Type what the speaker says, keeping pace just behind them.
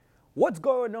What's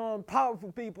going on,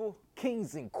 powerful people,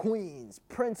 kings and queens,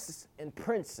 princes and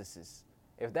princesses,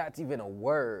 if that's even a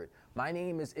word? My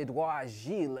name is Edouard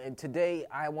Gilles, and today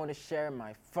I want to share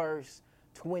my first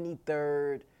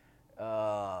 23rd,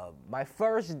 my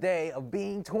first day of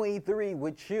being 23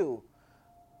 with you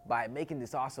by making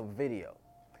this awesome video.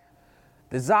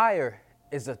 Desire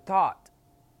is a thought,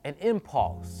 an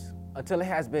impulse, until it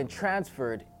has been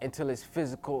transferred into its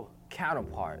physical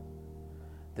counterpart.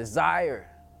 Desire,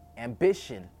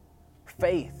 ambition,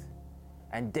 faith,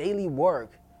 and daily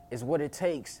work is what it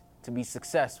takes to be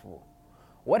successful.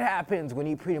 What happens when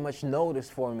you pretty much know this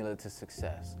formula to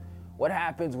success? What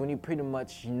happens when you pretty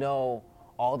much know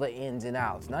all the ins and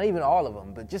outs? Not even all of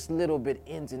them, but just a little bit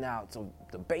ins and outs of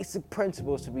the basic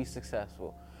principles to be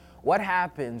successful. What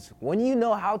happens when you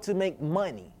know how to make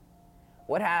money?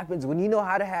 What happens when you know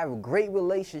how to have great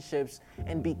relationships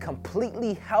and be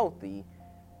completely healthy,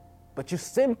 but you're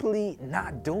simply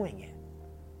not doing it?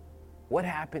 What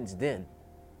happens then?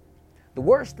 The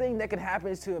worst thing that can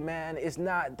happen to a man is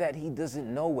not that he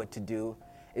doesn't know what to do,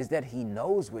 is that he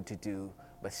knows what to do,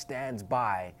 but stands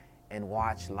by and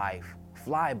watch life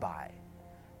fly by.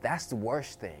 That's the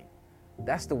worst thing.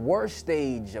 That's the worst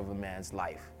stage of a man's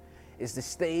life. It's the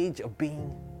stage of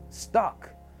being stuck,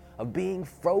 of being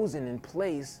frozen in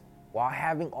place while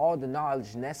having all the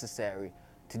knowledge necessary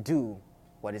to do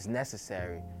what is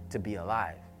necessary to be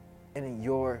alive. And in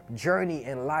your journey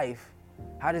in life,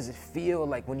 how does it feel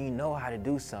like when you know how to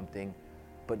do something,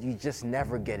 but you just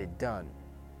never get it done?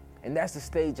 And that's the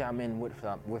stage I'm in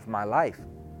with my life.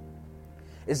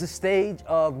 It's the stage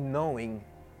of knowing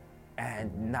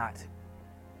and not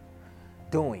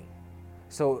doing.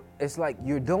 So it's like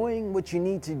you're doing what you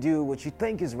need to do, what you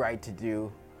think is right to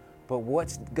do, but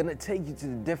what's gonna take you to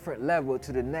the different level,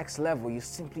 to the next level, you're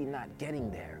simply not getting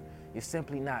there. You're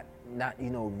simply not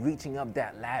reaching up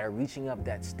that ladder, reaching up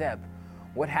that step.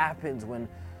 What happens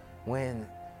when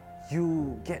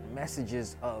you get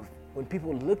messages of, when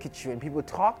people look at you and people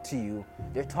talk to you,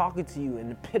 they're talking to you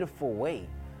in a pitiful way?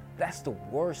 That's the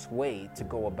worst way to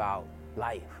go about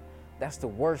life. That's the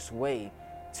worst way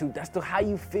that's how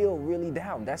you feel really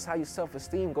down. That's how your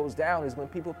self-esteem goes down, is when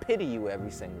people pity you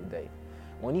every single day.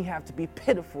 When you have to be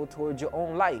pitiful towards your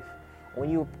own life. When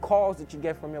your calls that you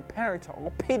get from your parents are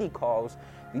all pity calls,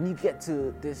 then you get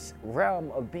to this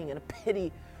realm of being in a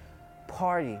pity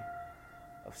party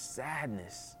of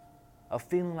sadness, of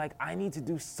feeling like I need to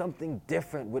do something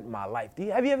different with my life.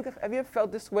 Have you ever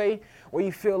felt this way, where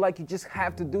you feel like you just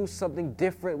have to do something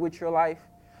different with your life?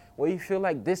 Where you feel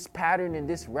like this pattern and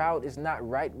this route is not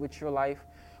right with your life?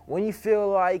 When you feel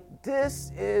like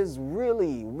this is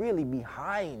really, really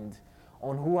behind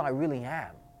on who I really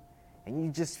am? And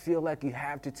you just feel like you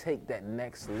have to take that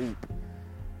next leap,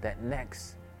 that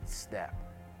next step.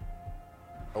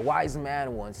 A wise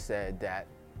man once said that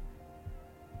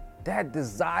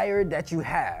desire that you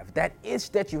have, that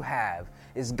itch that you have,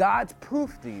 is God's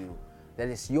proof to you that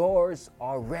it's yours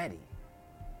already.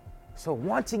 So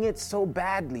wanting it so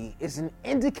badly is an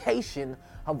indication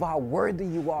of how worthy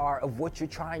you are of what you're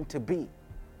trying to be.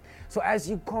 So as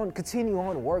you continue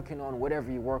on working on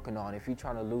whatever you're working on, if you're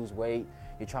trying to lose weight,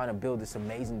 you're trying to build this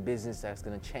amazing business that's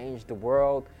going to change the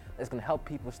world, that's going to help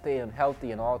people stay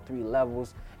healthy in all three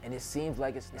levels, and it seems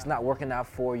like it's not working out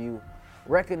for you,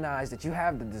 recognize that you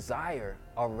have the desire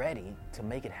already to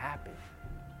make it happen.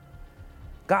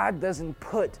 God doesn't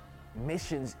put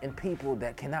missions in people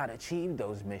that cannot achieve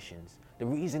those missions. The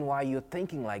reason why you're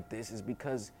thinking like this is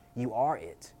because you are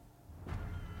it.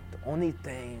 The only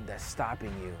thing that's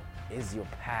stopping you is your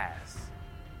past,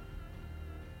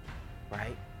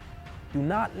 right? Do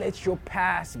not let your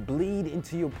past bleed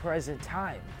into your present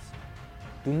times.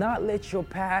 Do not let your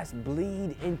past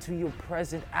bleed into your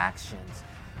present actions.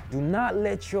 Do not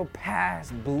let your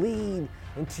past bleed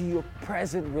into your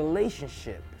present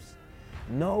relationships.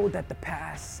 Know that the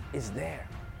past is there.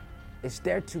 It's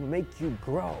there to make you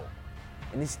grow.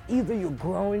 And it's either you're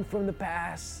growing from the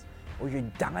past or you're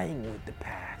dying with the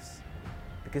past.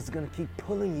 Because it's gonna keep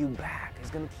pulling you back. It's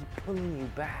gonna keep pulling you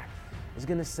back. It's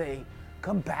gonna say,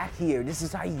 come back here. This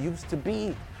is how you used to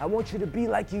be. I want you to be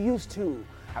like you used to.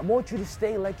 I want you to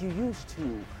stay like you used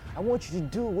to. I want you to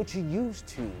do what you used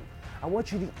to. I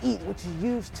want you to eat what you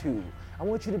used to. I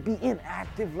want you to be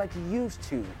inactive like you used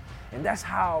to. And that's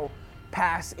how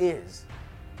past is.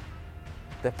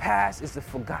 The past is the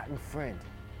forgotten friend.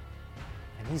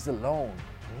 And he's alone,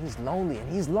 and he's lonely,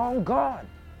 and he's long gone.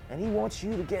 And he wants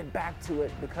you to get back to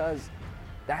it because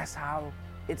that's how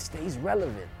it stays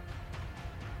relevant.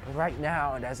 But right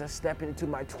now, and as I step into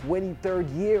my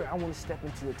 23rd year, I want to step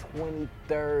into the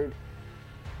 23rd.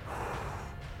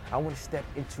 I want to step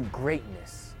into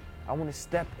greatness. I want to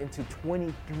step into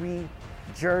 23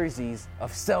 jerseys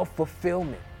of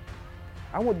self-fulfillment.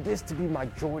 I want this to be my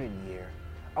Jordan year.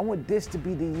 I want this to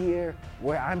be the year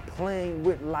where I'm playing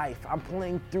with life. I'm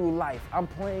playing through life. I'm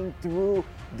playing through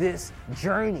this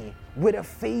journey with a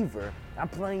favor. I'm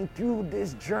playing through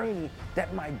this journey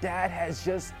that my dad has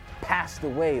just passed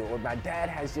away, or my dad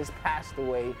has just passed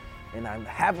away, and I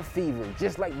have a fever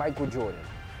just like Michael Jordan.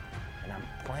 And I'm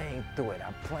playing through it.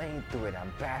 I'm playing through it.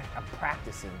 I'm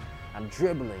practicing. I'm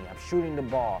dribbling. I'm shooting the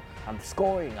ball. I'm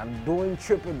scoring. I'm doing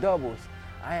triple doubles.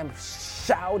 I am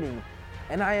shouting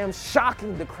and I am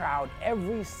shocking the crowd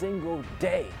every single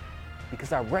day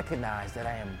because I recognize that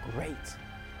I am great,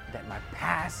 that my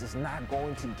past is not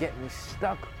going to get me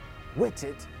stuck with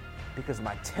it because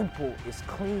my temple is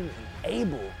clean and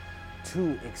able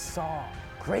to exalt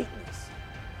greatness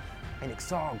and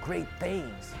exalt great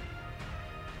things.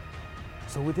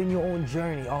 So within your own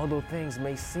journey, although things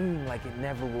may seem like it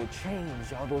never will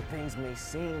change, although things may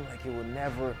seem like it will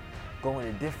never go in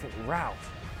a different route,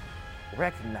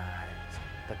 recognize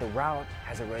that the route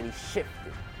has already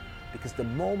shifted, because the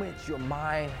moment your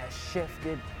mind has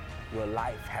shifted, your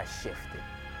life has shifted.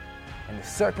 And the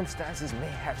circumstances may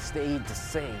have stayed the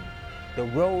same. The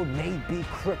road may be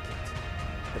crooked.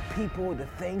 The people, the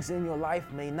things in your life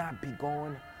may not be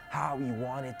going how you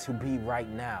want it to be right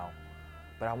now.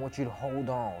 But I want you to hold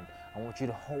on. I want you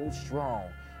to hold strong.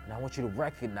 And I want you to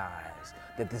recognize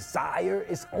that desire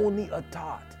is only a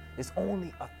thought. It's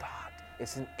only a thought.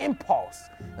 It's an impulse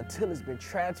until it's been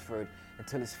transferred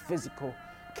into its physical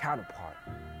counterpart.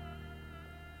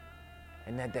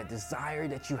 And that desire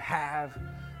that you have,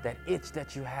 that itch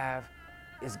that you have,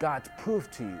 is God's proof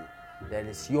to you that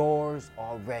it's yours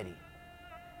already.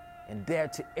 And there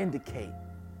to indicate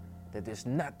that there's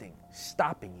nothing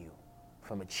stopping you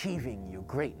from achieving your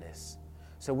greatness.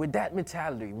 So with that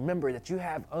mentality, remember that you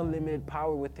have unlimited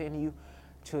power within you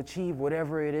to achieve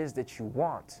whatever it is that you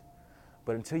want.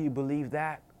 But until you believe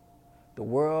that, the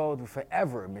world will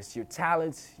forever miss your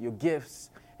talents, your gifts,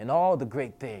 and all the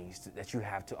great things that you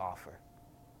have to offer.